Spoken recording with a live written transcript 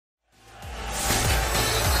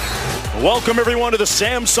Welcome everyone to the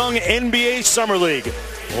Samsung NBA Summer League.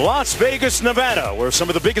 Las Vegas, Nevada, where some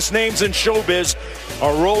of the biggest names in showbiz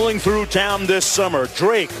are rolling through town this summer.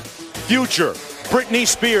 Drake, Future, Britney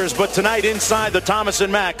Spears, but tonight inside the Thomas &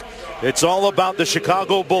 Mack, it's all about the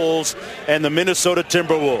Chicago Bulls and the Minnesota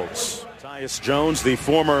Timberwolves. Tyus Jones, the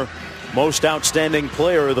former most outstanding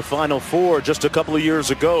player of the Final Four just a couple of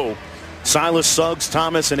years ago. Silas Suggs,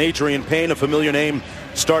 Thomas, and Adrian Payne, a familiar name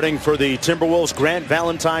starting for the Timberwolves. Grant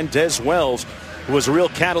Valentine, Des Wells, who was a real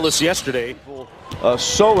catalyst yesterday.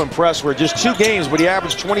 So impressed. We're just 2 games, but he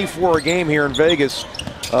averaged 24 a game here in Vegas.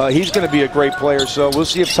 He's going to be a great player, so we'll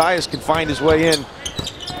see if Tyus can find his way in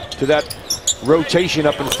to that rotation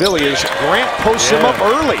up in Philly as Grant posts him up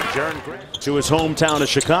early. To his hometown of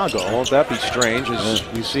Chicago. Won't that be strange as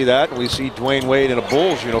we see that, and we see Dwayne Wade in a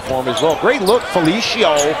Bulls uniform as well. Great look,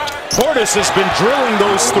 Felicio. Portis has been drilling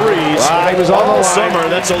those threes he was all summer.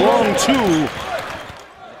 That's a long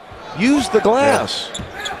 2. Use the glass.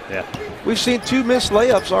 Yeah. We've seen 2 missed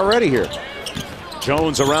layups already here.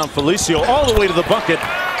 Jones around Felicio all the way to the bucket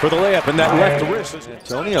for the layup, and that left wrist.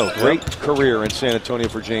 Antonio, great career in San Antonio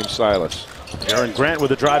for James Silas. Aaron Grant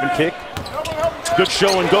with a driving kick. Good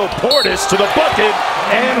show and go. Portis to the bucket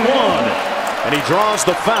and 1. And he draws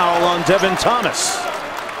the foul on Devin Thomas.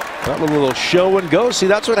 That little show and go. See,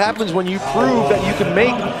 that's what happens when you prove that you can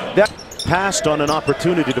make that. Passed on an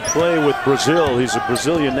opportunity to play with Brazil. He's a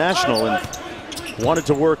Brazilian national and wanted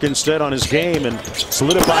to work instead on his game and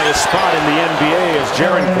solidify his spot in the NBA as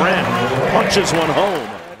Jaren Grant punches one home.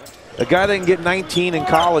 A guy that can get 19 in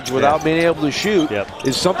college without being able to shoot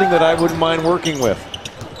is something that I wouldn't mind working with.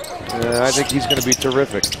 I think he's going to be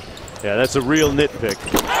terrific. Yeah, that's a real nitpick.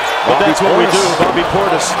 But that's what we do. Bobby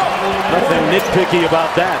Portis, nothing nitpicky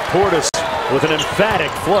about that. Portis with an emphatic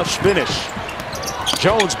flush finish.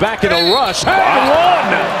 Jones back in a rush.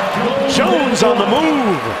 And 1! Jones on the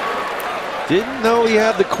move. Didn't know he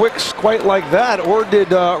had the quicks quite like that, or did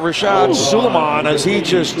Rashad Suleiman, as he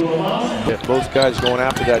just... Both guys going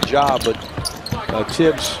after that job, but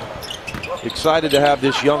Tibbs excited to have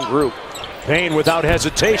this young group. Payne without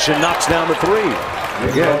hesitation knocks down the 3.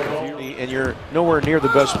 Again, and you're nowhere near the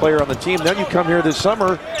best player on the team. Then you come here this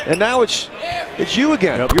summer, and now it's you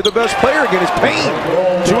again. You're the best player again. It's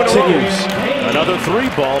Payne. 2 in a row. Another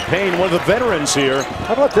 3-ball. Payne, one of the veterans here.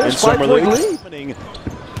 How about this? 5-point lead.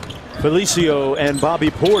 Felicio and Bobby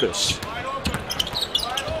Portis.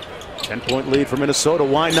 10-point lead for Minnesota.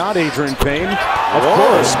 Why not Adrian Payne? Of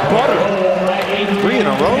course, butter. 3 in a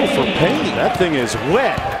row for Payne. That thing is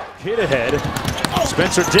wet. Hit ahead.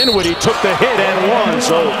 Spencer Dinwiddie took the hit and won.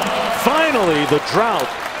 So finally the drought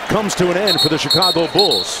comes to an end for the Chicago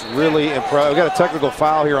Bulls. Really impressive. We got a technical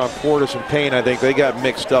foul here on Portis and Payne. I think they got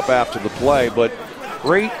mixed up after the play, but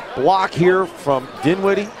great block here from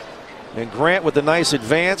Dinwiddie. And Grant with a nice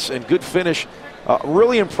advance and good finish.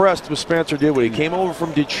 Really impressed with Spencer Dinwiddie. Came over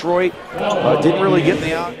from Detroit. Didn't really get in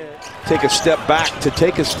the out. Take a step back to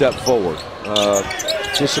take a step forward.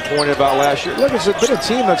 Disappointed about last year. Look, it's been a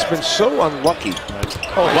team that's been so unlucky.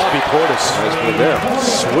 Oh, Bobby Portis. Nice move there.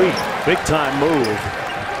 Sweet. Big time move.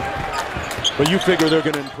 But you figure they're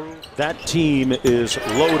going to improve. That team is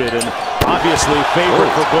loaded and obviously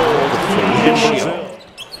favored for gold in Brazil.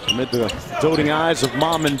 Amid the doting eyes of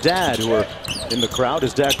mom and dad who are in the crowd.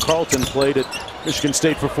 His dad Carlton played at Michigan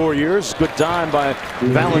State for 4 years. Good dime by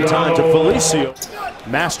Valentine to Felicio.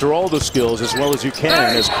 Master all the skills as well as you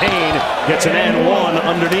can as Payne gets an and 1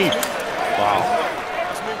 underneath. Wow.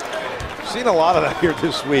 Seen a lot of that here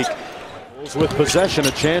this week. With possession,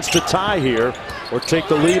 a chance to tie here or take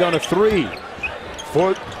the lead on a 3.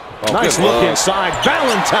 Nice look inside.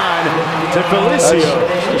 Valentine to Felicio.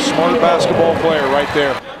 That's a smart basketball player right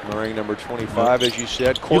there. Wearing number 25, as you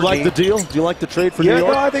said. Courtney. You like the deal? Do you like the trade for New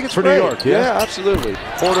York? No, I think it's for great. New York. Yeah, absolutely.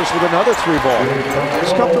 Portis with another 3-ball.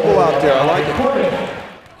 He's comfortable out there. I like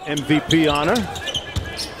it. MVP honor.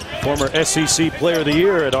 Former SEC Player of the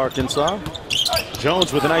Year at Arkansas.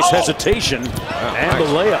 Jones with a nice hesitation and the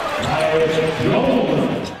layup.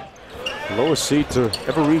 Lowest seed to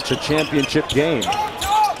ever reach a championship game.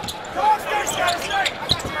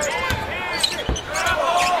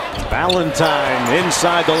 Valentine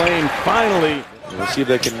inside the lane finally. We'll see if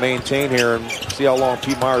they can maintain here and see how long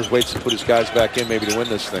Pete Myers waits to put his guys back in maybe to win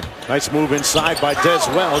this thing. Nice move inside by Des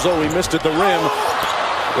Wells. Oh, he missed at the rim.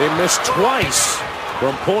 They missed twice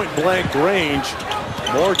from point-blank range.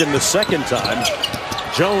 Morgan the second time.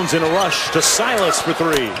 Jones in a rush to Silas for 3.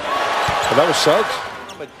 Well, that was Suggs.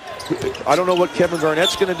 I don't know what Kevin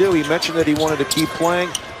Garnett's going to do. He mentioned that he wanted to keep playing.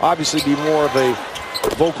 Obviously be more of a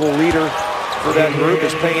vocal leader for that group.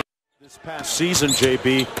 Is Payne. This past season,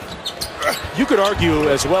 JB, You could argue,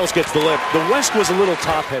 as Wells gets the lift, the West was a little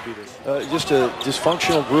top-heavy. Just a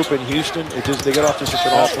dysfunctional group in Houston. They got off to such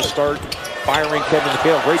an awful start. Firing Kevin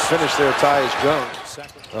McHale. Great finish there, Tyus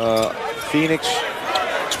Jones. Phoenix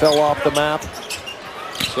fell off the map.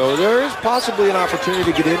 So there is possibly an opportunity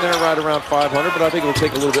to get in there right around 500, but I think it'll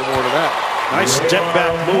take a little bit more than that. Nice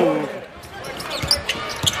step-back move.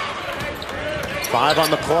 5 on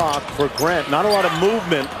the clock for Grant. Not a lot of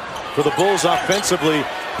movement for the Bulls offensively.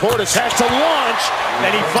 Portis has to launch,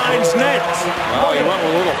 and he finds net. Oh, he went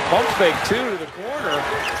with a little pump fake, too, to the corner.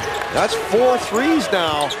 That's 4 threes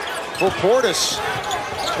now for Portis.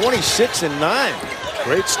 26 and 9.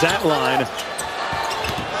 Great stat line.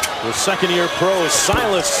 The second-year pro,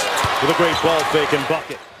 Silas, with a great ball fake and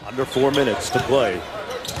bucket. Under 4 minutes to play.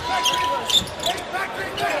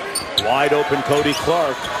 Wide open Cody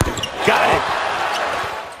Clark. Got it.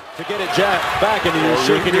 To get it back, and you're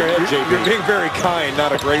shaking your head, JB. You're being very kind,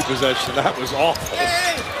 not a great possession. That was awful.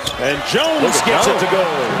 And Jones gets it to go.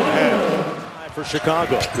 And for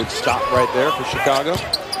Chicago. Good stop right there for Chicago.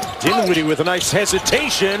 Dinwiddie with a nice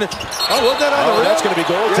hesitation. Oh, wasn't that on the rim? That's going to be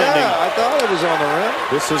goaltending. Yeah, I thought it was on the rim.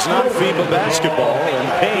 This is not FIBA basketball, and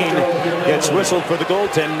Payne gets whistled for the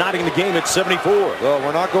goaltend, knotting the game at 74. Well,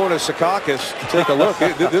 we're not going to Secaucus to take a look.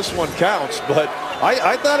 This one counts, but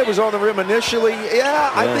I thought it was on the rim initially.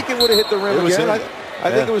 Yeah, I think it would have hit the rim again.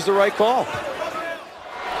 I think it was the right call.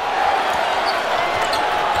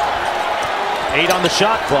 8 on the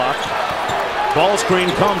shot clock. Ball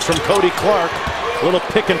screen comes from Cody Clark. Little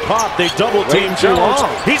pick and pop. They double team Jones.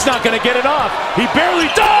 He's not going to get it off. He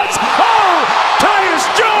barely does. Oh! Tyus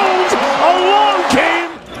Jones! Along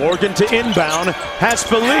came. Morgan to inbound. Has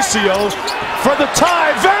Felicio for the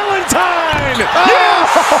tie. Valentine!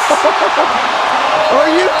 Yes!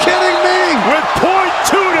 Are you kidding me? With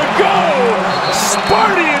 .2 to go.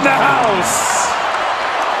 Sparty in the house.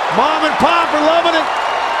 Mom and Pop are loving it.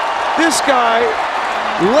 This guy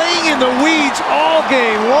laying in the weeds all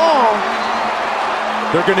game long.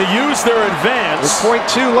 They're going to use their advance. With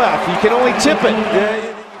 .2 left. You can only tip it.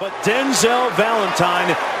 Yeah. But Denzel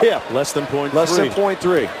Valentine, less than .3. Less than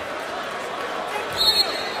 .3.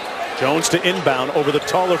 Jones to inbound over the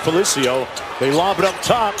taller Felicio. They lob it up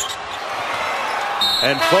top.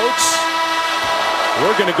 And folks,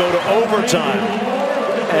 we're going to go to overtime.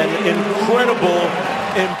 An incredible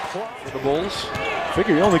for the Bulls.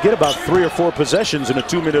 Figure you only get about 3 or 4 possessions in a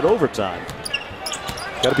 2-minute overtime.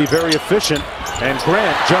 Got to be very efficient, and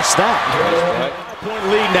Grant just that. Point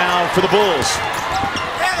lead now for the Bulls.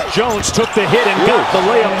 Jones took the hit and got the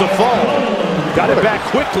layup to fall. Got it back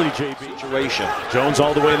quickly, JB. Situation. Jones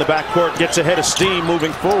all the way in the backcourt, gets ahead of steam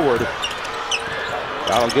moving forward.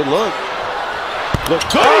 Got a good look. Look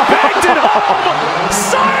good, he backed it home!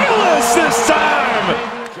 Silas this time!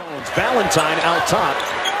 Jones, Valentine out top.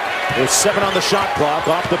 There's 7 on the shot clock,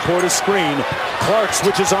 off the Portis screen. Clark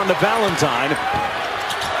switches on to Valentine.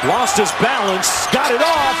 Lost his balance, got it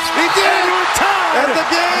off. He did! And we're tied! At the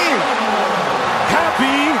game!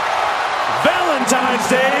 Happy Valentine's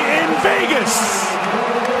Day in Vegas!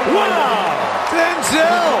 Wow!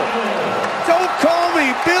 Denzel! Don't call me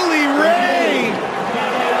Billy Ray!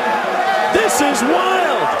 This is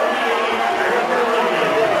wild!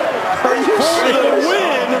 Are you For serious? the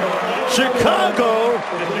win, Chicago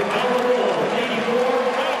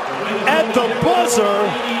at the buzzer.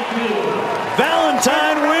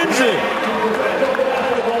 Valentine wins it.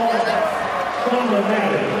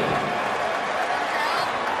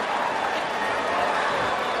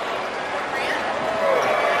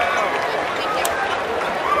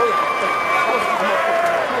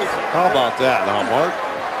 How about that now, Mark?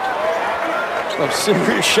 Some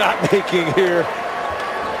serious shot making here.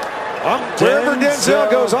 Wherever Denzel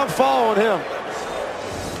goes, I'm following him.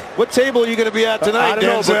 What table are you going to be at tonight, I don't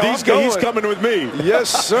know, Denzel? but he's coming with me. Yes,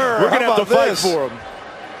 sir. We're going to have to fight for him.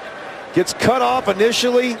 Gets cut off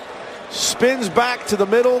initially, spins back to the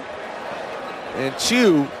middle, and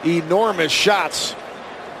 2 enormous shots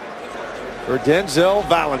for Denzel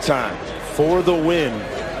Valentine. For the win.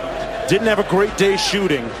 Didn't have a great day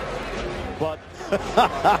shooting, but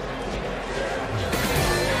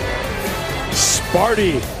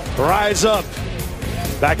Sparty, rise up.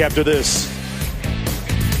 Back after this.